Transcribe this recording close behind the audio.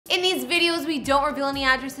videos, we don't reveal any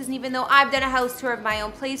addresses, and even though I've done a house tour of my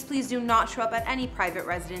own place, please do not show up at any private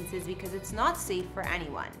residences because it's not safe for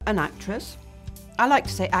anyone. An actress. I like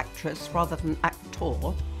to say actress rather than actor.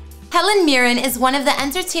 Helen Mirren is one of the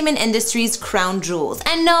entertainment industry's crown jewels.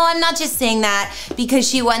 And no, I'm not just saying that because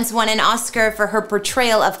she once won an Oscar for her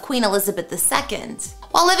portrayal of Queen Elizabeth II.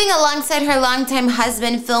 While living alongside her longtime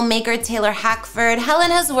husband, filmmaker Taylor Hackford,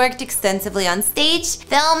 Helen has worked extensively on stage,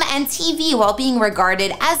 film, and TV while being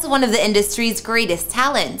regarded as one of the industry's greatest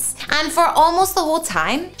talents. And for almost the whole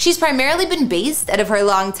time, she's primarily been based out of her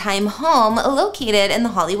longtime home located in the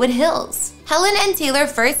Hollywood Hills. Helen and Taylor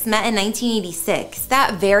first met in 1986.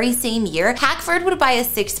 That very same year, Hackford would buy a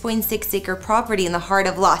 6.6-acre property in the heart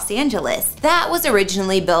of Los Angeles that was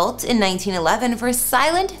originally built in 1911 for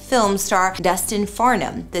silent film star Dustin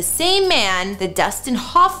Farnum, the same man that Dustin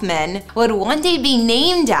Hoffman would one day be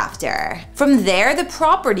named after. From there, the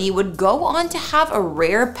property would go on to have a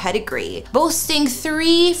rare pedigree, boasting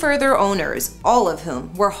 3 further owners, all of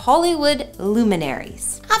whom were Hollywood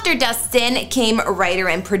luminaries. After Dustin came writer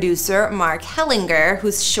and producer Mark Hellinger,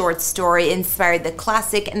 whose short story inspired the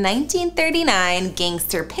classic 1939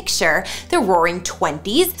 gangster picture, The Roaring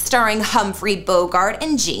Twenties, starring Humphrey, Bogart,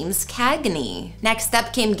 and James Cagney. Next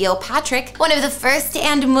up came Gail Patrick, one of the first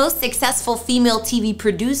and most successful female TV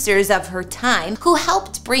producers of her time, who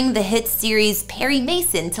helped bring the hit series Perry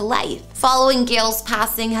Mason to life. Following Gail's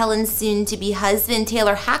passing, Helen's soon-to-be husband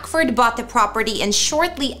Taylor Hackford bought the property, and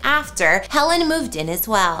shortly after, Helen moved in as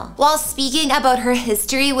well. While speaking about her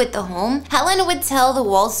history with the home, Helen would tell the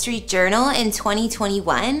Wall Street Journal in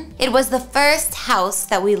 2021, "It was the first house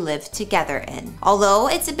that we lived together in. Although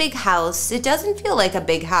it's a big house, it doesn't feel like a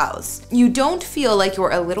big house. You don't feel like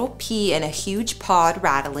you're a little pea in a huge pod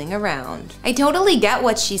rattling around." I totally get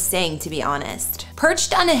what she's saying, to be honest.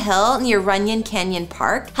 Perched on a hill near Runyon Canyon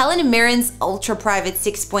Park, Helen Mirren's ultra-private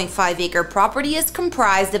 6.5-acre property is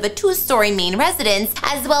comprised of a 2-story main residence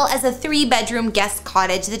as well as a 3-bedroom guest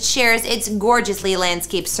cottage that shares its gorgeously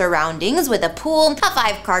landscaped surroundings with a pool, a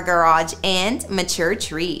 5-car garage, and mature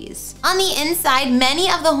trees. On the inside,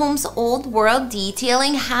 many of the home's old-world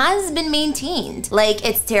detailing has been maintained, like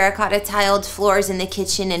its terracotta tiled floors in the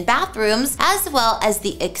kitchen and bathrooms, as well as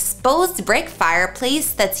the exposed brick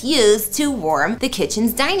fireplace that's used to warm the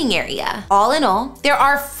kitchen's dining area. All in all, there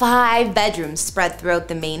are 5 bedrooms spread throughout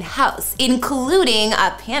the main house, including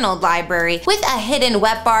a paneled library with a hidden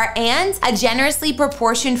wet bar and a generously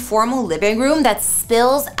proportioned formal living room that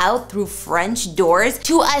spills out through French doors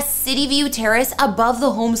to a city view terrace above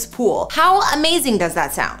the home's pool. How amazing does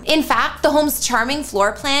that sound? In fact, the home's charming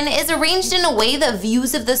floor plan is arranged in a way that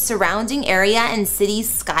views of the surrounding area and city's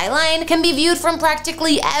skyline can be viewed from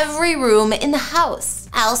practically every room in the house.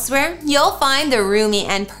 Elsewhere, you'll find the roomy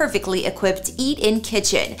and perfectly equipped eat-in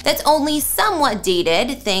kitchen that's only somewhat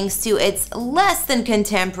dated thanks to its less than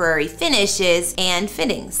contemporary finishes and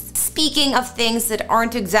fittings. Speaking of things that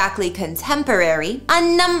aren't exactly contemporary, a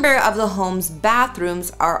number of the home's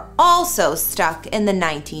bathrooms are also stuck in the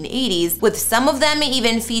 1980s, with some of them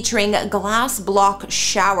even featuring glass block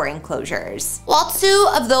shower enclosures. While 2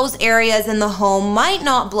 of those areas in the home might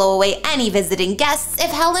not blow away any visiting guests,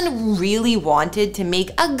 if Helen really wanted to make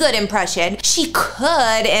a good impression, she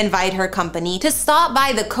could invite her company to stop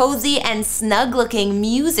by the cozy and snug-looking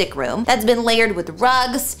music room that's been layered with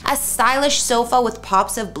rugs, a stylish sofa with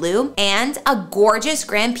pops of blue, and a gorgeous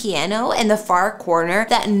grand piano in the far corner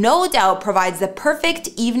that no doubt provides the perfect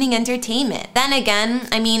evening entertainment. Then again,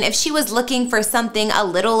 I mean, if she was looking for something a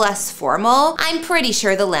little less formal, I'm pretty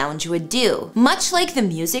sure the lounge would do. Much like the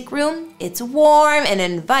music room, it's warm and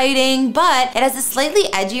inviting, but it has a slightly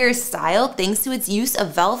edgier style thanks to its use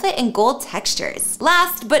of velvet and gold textures.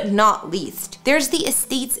 Last but not least, there's the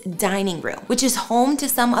estate's dining room, which is home to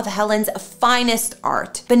some of Helen's finest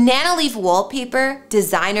art. Banana leaf wallpaper,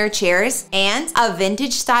 designer chairs, and a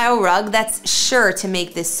vintage style rug that's sure to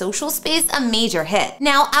make this social space a major hit.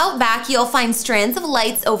 Now out back, you'll find strands of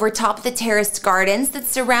lights over top the terraced gardens that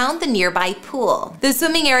surround the nearby pool. The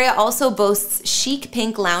swimming area also boasts chic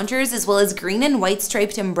pink loungers as well as green and white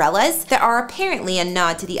striped umbrellas that are apparently a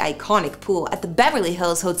nod to the iconic pool at the Beverly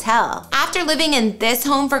Hills Hotel. After living in this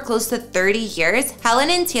home for close to 30 years, Helen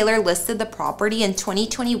and Taylor listed the property in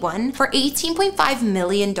 2021 for $18.5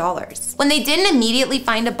 million. When they didn't immediately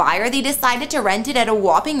find a buyer, they decided to rent it at a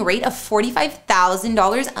whopping rate of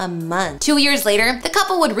 $45,000 a month. 2 years later, the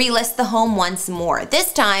couple would relist the home once more,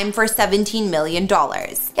 this time for $17 million.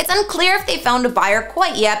 It's unclear if they found a buyer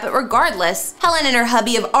quite yet, but regardless, Helen and her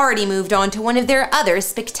hubby have already moved on to one of their other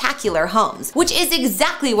spectacular homes, which is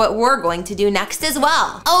exactly what we're going to do next as as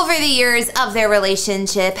well. Over the years of their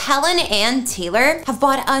relationship, Helen and Taylor have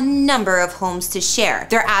bought a number of homes to share,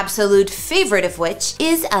 their absolute favorite of which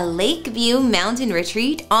is a Lakeview mountain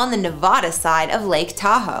retreat on the Nevada side of Lake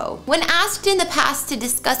Tahoe. When asked in the past to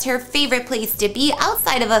discuss her favorite place to be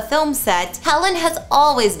outside of a film set, Helen has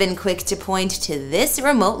always been quick to point to this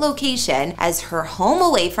remote location as her home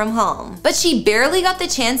away from home. But she barely got the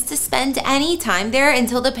chance to spend any time there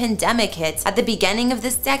until the pandemic hit at the beginning of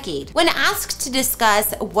this decade. When asked to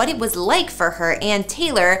discuss what it was like for her and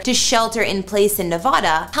Taylor to shelter in place in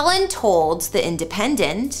Nevada, Helen told The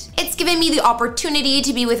Independent, "It's given me the opportunity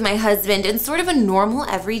to be with my husband in sort of a normal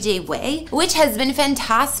everyday way, which has been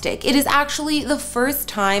fantastic. It is actually the first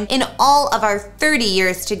time in all of our 30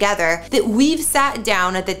 years together that we've sat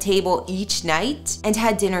down at the table each night and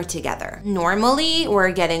had dinner together. Normally,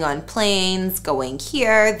 we're getting on planes, going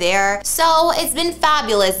here, there, so it's been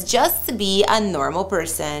fabulous just to be a normal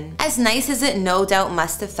person." As nice as it no doubt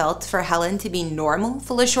must have felt for Helen to be normal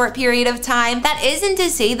for a short period of time, that isn't to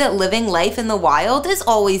say that living life in the wild is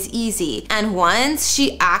always easy. And once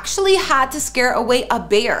she actually had to scare away a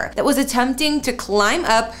bear that was attempting to climb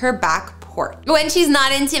up her back porch. When she's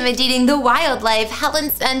not intimidating the wildlife,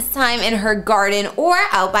 Helen spends time in her garden or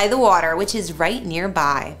out by the water, which is right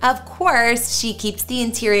nearby. Of course, she keeps the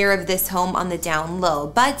interior of this home on the down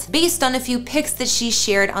low, but based on a few pics that she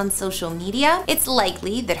shared on social media, it's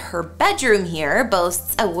likely that her bedroom here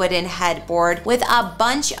boasts a wooden headboard with a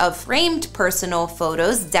bunch of framed personal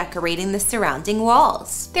photos decorating the surrounding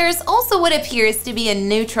walls. There's also what appears to be a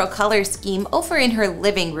neutral color scheme over in her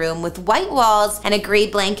living room with white walls and a gray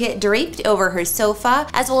blanket draped over her sofa,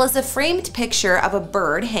 as well as a framed picture of a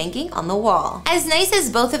bird hanging on the wall. As nice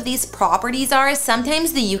as both of these properties are,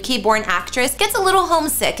 sometimes the UK-born actress gets a little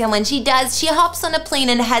homesick, and when she does, she hops on a plane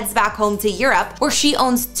and heads back home to Europe, where she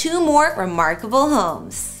owns 2 more remarkable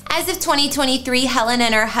homes. As of 2023, Helen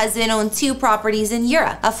and her husband own 2 properties in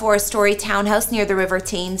Europe, a 4-story townhouse near the River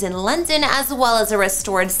Thames in London, as well as a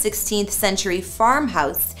restored 16th century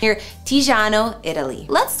farmhouse near Tigiano, Italy.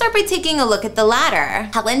 Let's start by taking a look at the latter.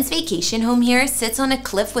 Helen's vacation home here sits on a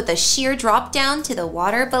cliff with a sheer drop down to the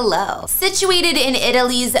water below. Situated in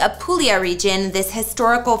Italy's Apulia region, this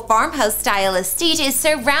historical farmhouse-style estate is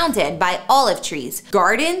surrounded by olive trees,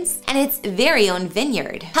 gardens, and its very own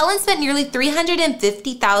vineyard. Helen spent nearly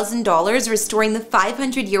 $350,000 restoring the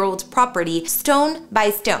 500-year-old property stone by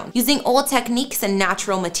stone, using old techniques and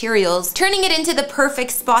natural materials, turning it into the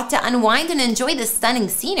perfect spot to unwind and enjoy the stunning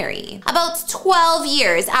scenery. About 12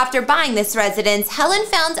 years after buying this residence, Helen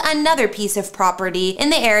found another piece of property in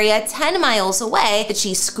the area 10 miles away that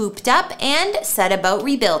she scooped up and set about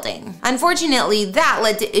rebuilding. Unfortunately, that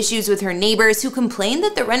led to issues with her neighbors, who complained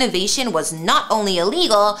that the renovation was not only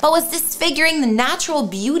illegal, but was disfiguring the natural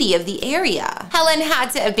beauty of the area. Helen had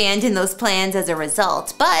to abandon those plans as a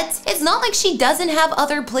result, but it's not like she doesn't have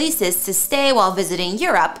other places to stay while visiting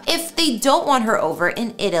Europe if they don't want her over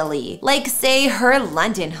in Italy, like say her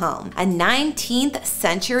London home, a 19th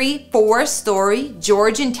century 4-story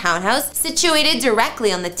Georgian townhouse situated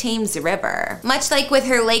directly on the Thames River. Much like with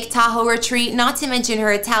her Lake Tahoe retreat, not to mention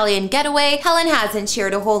her Italian getaway, Helen hasn't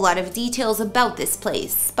shared a whole lot of details about this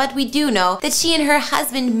place, but we do know that she and her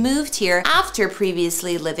husband moved here after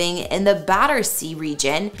previously living in the Battersea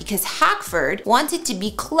region because Hackford wanted to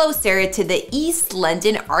be closer to the East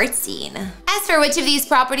London art scene. As for which of these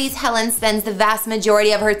properties Helen spends the vast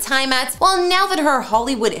majority of her time at, well, now that her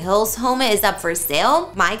Hollywood Hills home is up for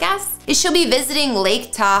sale, my guess is she'll be visiting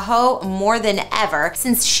Lake Tahoe more than ever,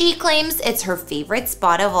 since she claims it's her favorite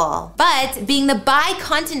spot of all. But being the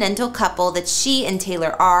bi-continental couple that she and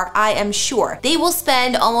Taylor are, I am sure they will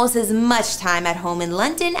spend almost as much time at home in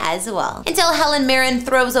London as well. Until Helen Mirren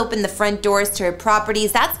throws open the front doors to her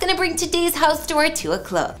properties, that's gonna bring today's house tour to a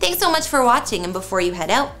close. Thanks so much for watching, and before you head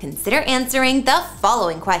out, consider answering the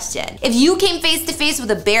following question. If you came face to face with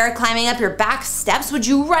a bear climbing up your back steps, would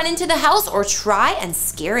you run into the house or try and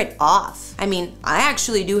scare it off? I mean, I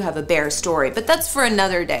actually do have a bear story, but that's for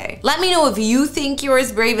another day. Let me know if you think you're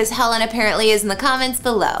as brave as Helen apparently is in the comments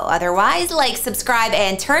below. Otherwise, like, subscribe,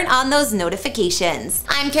 and turn on those notifications.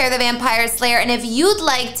 I'm Kara the Vampire Slayer, and if you'd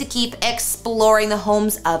like to keep exploring the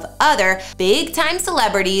homes of other big-time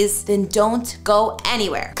celebrities, then don't go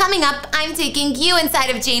anywhere. Coming up, I'm taking you inside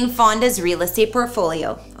of Jane Fonda's real estate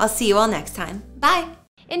portfolio. I'll see you all next time. Bye.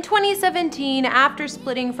 In 2017, after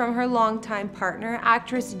splitting from her longtime partner,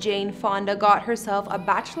 actress Jane Fonda got herself a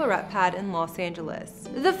bachelorette pad in Los Angeles.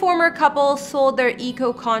 The former couple sold their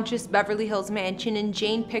eco-conscious Beverly Hills mansion, and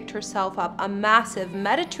Jane picked herself up a massive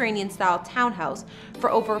Mediterranean-style townhouse for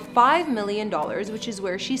over $5 million, which is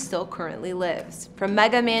where she still currently lives. From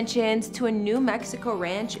mega mansions to a New Mexico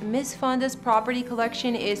ranch, Miss Fonda's property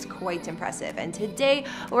collection is quite impressive, and today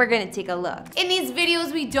we're gonna take a look. In these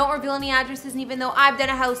videos, we don't reveal any addresses, and even though I've done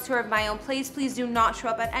a house tour of my own place, please do not show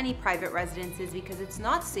up at any private residences because it's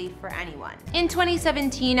not safe for anyone. In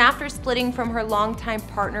 2017, after splitting from her longtime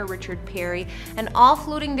partner Richard Perry and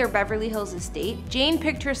offloading their Beverly Hills estate, Jane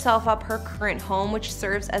picked herself up her current home, which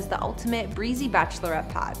serves as the ultimate breezy bachelorette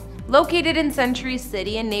pad. Located in Century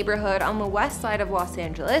City, a neighborhood on the west side of Los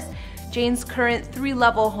Angeles, Jane's current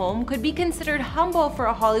 3-level home could be considered humble for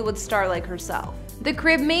a Hollywood star like herself. The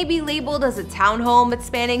crib may be labeled as a townhome, but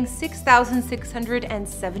spanning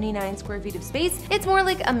 6,679 square feet of space, it's more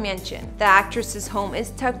like a mansion. The actress's home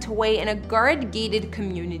is tucked away in a guard-gated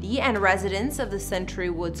community, and residents of the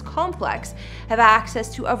Century Woods complex have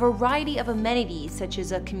access to a variety of amenities such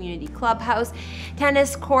as a community clubhouse,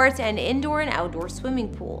 tennis courts, and indoor and outdoor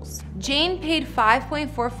swimming pools. Jane paid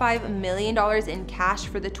 $5.45 million in cash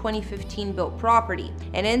for the 2015 built property,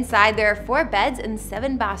 and inside there are 4 beds and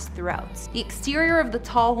 7 baths throughout. The exterior of the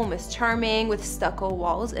tall home is charming, with stucco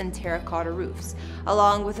walls and terracotta roofs,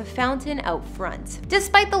 along with a fountain out front.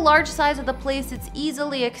 Despite the large size of the place, it's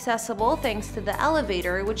easily accessible thanks to the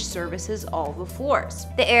elevator, which services all the floors.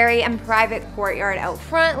 The airy and private courtyard out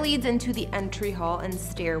front leads into the entry hall and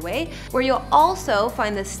stairway, where you'll also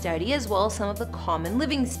find the study as well as some of the common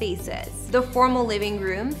living spaces. The formal living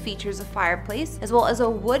room features a fireplace as well as a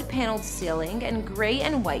wood-paneled ceiling and gray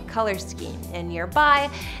and white color scheme, and nearby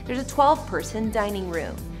there's a 12-person dining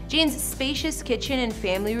room. Jane's spacious kitchen and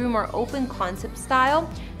family room are open concept style,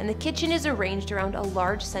 and the kitchen is arranged around a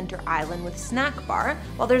large center island with snack bar,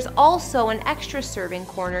 while there's also an extra serving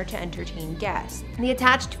corner to entertain guests. The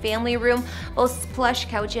attached family room boasts plush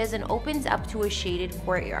couches and opens up to a shaded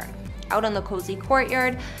courtyard. Out on the cozy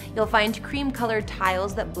courtyard, you'll find cream-colored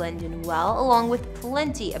tiles that blend in well, along with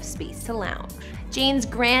plenty of space to lounge. Jane's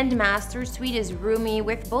grand master suite is roomy,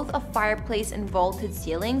 with both a fireplace and vaulted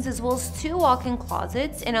ceilings, as well as 2 walk-in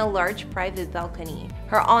closets and a large private balcony.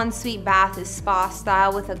 Her ensuite bath is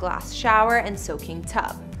spa-style with a glass shower and soaking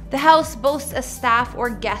tub. The house boasts a staff or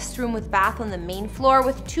guest room with bath on the main floor,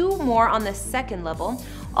 with 2 more on the 2nd level,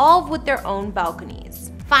 all with their own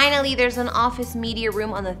balconies. Finally, there's an office media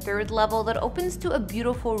room on the 3rd level that opens to a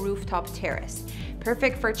beautiful rooftop terrace,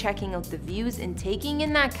 perfect for checking out the views and taking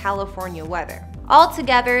in that California weather.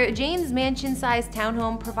 Altogether, Jane's mansion-sized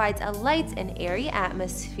townhome provides a light and airy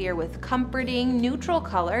atmosphere with comforting, neutral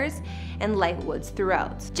colors and light woods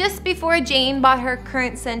throughout. Just before Jane bought her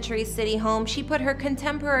current Century City home, she put her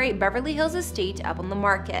contemporary Beverly Hills estate up on the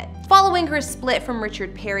market. Following her split from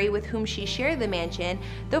Richard Perry, with whom she shared the mansion,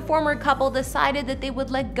 the former couple decided that they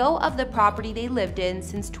would let go of the property they lived in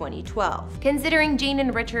since 2012. Considering Jane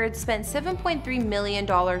and Richard spent $7.3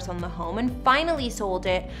 million on the home and finally sold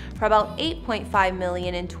it for about $8.5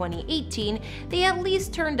 million in 2018, they at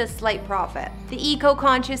least turned a slight profit. The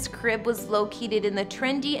eco-conscious crib was located in the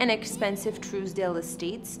trendy and expensive Truesdale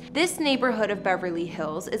Estates. This neighborhood of Beverly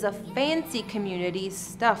Hills is a fancy community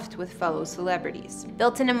stuffed with fellow celebrities.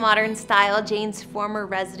 Built in a modern style, Jane's former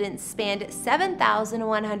residence spanned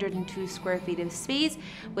 7,102 square feet of space,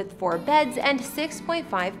 with 4 beds and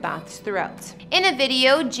 6.5 baths throughout. In a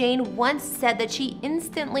video, Jane once said that she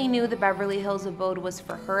instantly knew the Beverly Hills abode was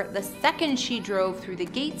for her the second she drove through the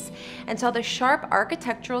gates and saw the sharp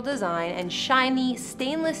architectural design and shiny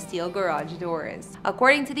stainless steel garage doors.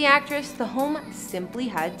 According to the actress, the home simply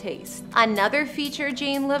had taste. Another feature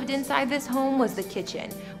Jane loved inside this home was the kitchen,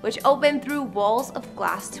 which opened through walls of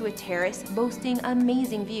glass to a terrace, boasting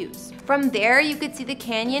amazing views. From there, you could see the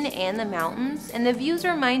canyon and the mountains, and the views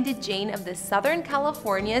reminded Jane of the Southern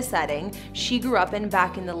California setting she grew up in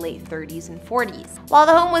back in the late 30s and 40s. While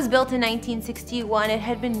the home was built in 1961, it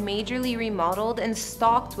had been majorly remodeled and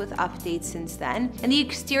stocked with updates since then, and the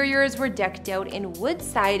exteriors were decked out in wood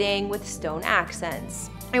siding with stone accents.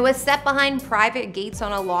 It was set behind private gates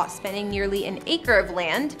on a lot spanning nearly an acre of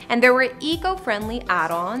land, and there were eco-friendly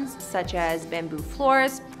add-ons such as bamboo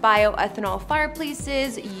floors, bioethanol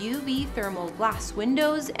fireplaces, UV thermal glass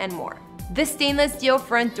windows, and more. The stainless steel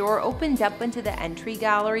front door opened up into the entry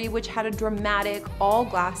gallery, which had a dramatic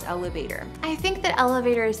all-glass elevator. I think that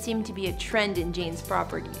elevators seem to be a trend in Jane's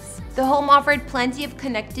properties. The home offered plenty of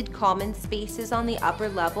connected common spaces on the upper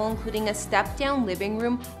level, including a step-down living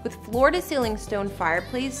room with floor-to-ceiling stone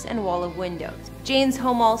fireplace and wall of windows. Jane's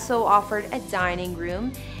home also offered a dining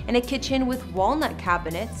room and a kitchen with walnut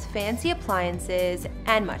cabinets, fancy appliances,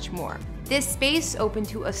 and much more. This space opened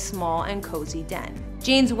to a small and cozy den.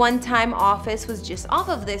 Jane's one-time office was just off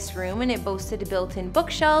of this room, and it boasted built-in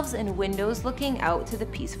bookshelves and windows looking out to the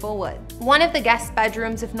peaceful woods. One of the guest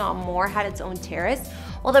bedrooms, if not more, had its own terrace,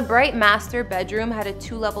 while the bright master bedroom had a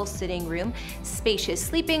 2-level sitting room, spacious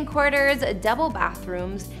sleeping quarters, double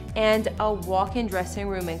bathrooms, and a walk-in dressing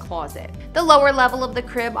room and closet. The lower level of the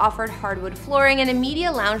crib offered hardwood flooring and a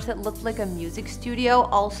media lounge that looked like a music studio,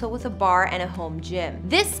 also with a bar and a home gym.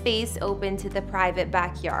 This space opened to the private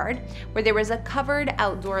backyard, where there was a covered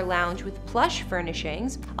outdoor lounge with plush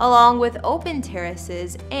furnishings, along with open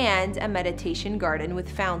terraces and a meditation garden with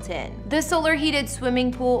fountain. The solar-heated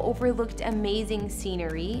swimming pool overlooked amazing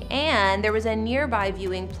scenery, and there was a nearby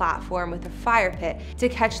viewing platform with a fire pit to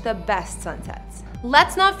catch the best sunsets.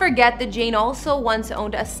 Let's not forget that Jane also once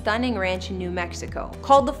owned a stunning ranch in New Mexico.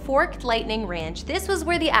 Called the Forked Lightning Ranch, this was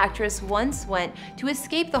where the actress once went to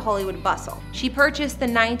escape the Hollywood bustle. She purchased the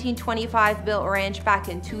 1925-built ranch back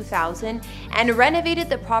in 2000 and renovated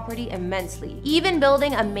the property immensely, even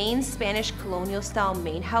building a main Spanish colonial-style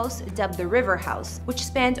main house dubbed the River House, which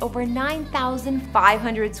spanned over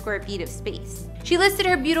 9,500 square feet of space. She listed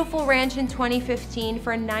her beautiful ranch in 2015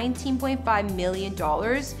 for $19.5 million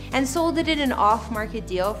and sold it in an off-market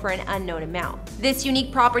deal for an unknown amount. This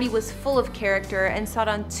unique property was full of character and sat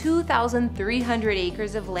on 2,300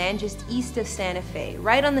 acres of land just east of Santa Fe,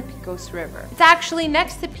 right on the Pecos River. It's actually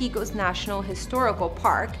next to Pecos National Historical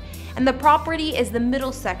Park, and the property is the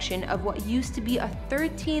middle section of what used to be a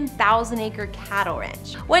 13,000-acre cattle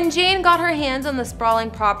ranch. When Jane got her hands on the sprawling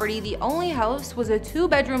property, the only house was a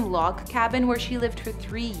 2-bedroom log cabin where she lived for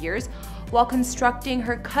 3 years while constructing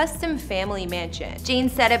her custom family mansion. Jane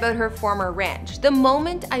said about her former ranch, "The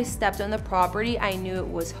moment I stepped on the property, I knew it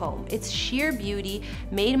was home. Its sheer beauty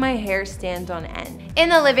made my hair stand on end." In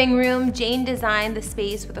the living room, Jane designed the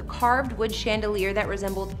space with a carved wood chandelier that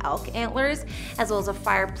resembled elk antlers, as well as a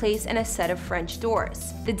fireplace and a set of French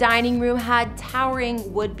doors. The dining room had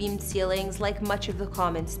towering wood-beam ceilings like much of the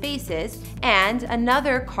common spaces, and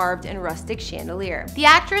another carved and rustic chandelier. The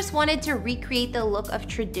actress wanted to recreate the look of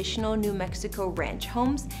traditional New Mexico ranch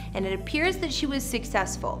homes, and it appears that she was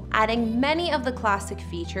successful, adding many of the classic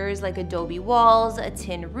features like adobe walls, a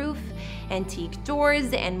tin roof, antique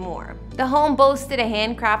doors, and more. The home boasted a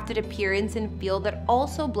handcrafted appearance and feel that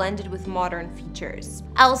also blended with modern features.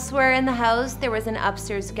 Elsewhere in the house, there was an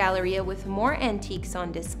upstairs galleria with more antiques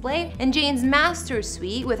on display, and Jane's master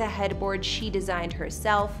suite with a headboard she designed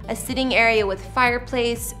herself, a sitting area with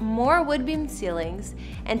fireplace, more wood-beam ceilings,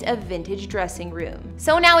 and a vintage dressing room.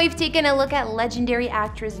 So now we've taken a look at legendary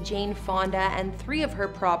actress Jane Fonda and 3 of her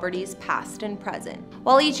properties, past and present.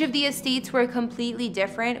 While each of the estates were completely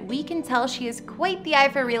different, we can tell she has quite the eye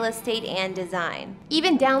for real estate and design.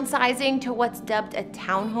 Even downsizing to what's dubbed a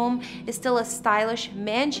townhome is still a stylish,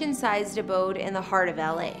 mansion-sized abode in the heart of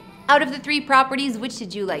LA. Out of the 3 properties, which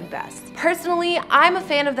did you like best? Personally, I'm a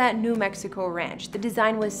fan of that New Mexico ranch. The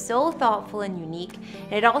design was so thoughtful and unique,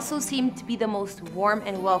 and it also seemed to be the most warm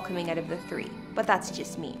and welcoming out of the 3. But that's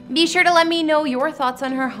just me. Be sure to let me know your thoughts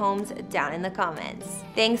on her homes down in the comments.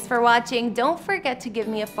 Thanks for watching. Don't forget to give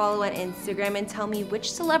me a follow on Instagram and tell me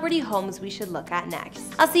which celebrity homes we should look at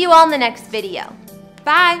next. I'll see you all in the next video.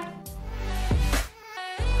 Bye!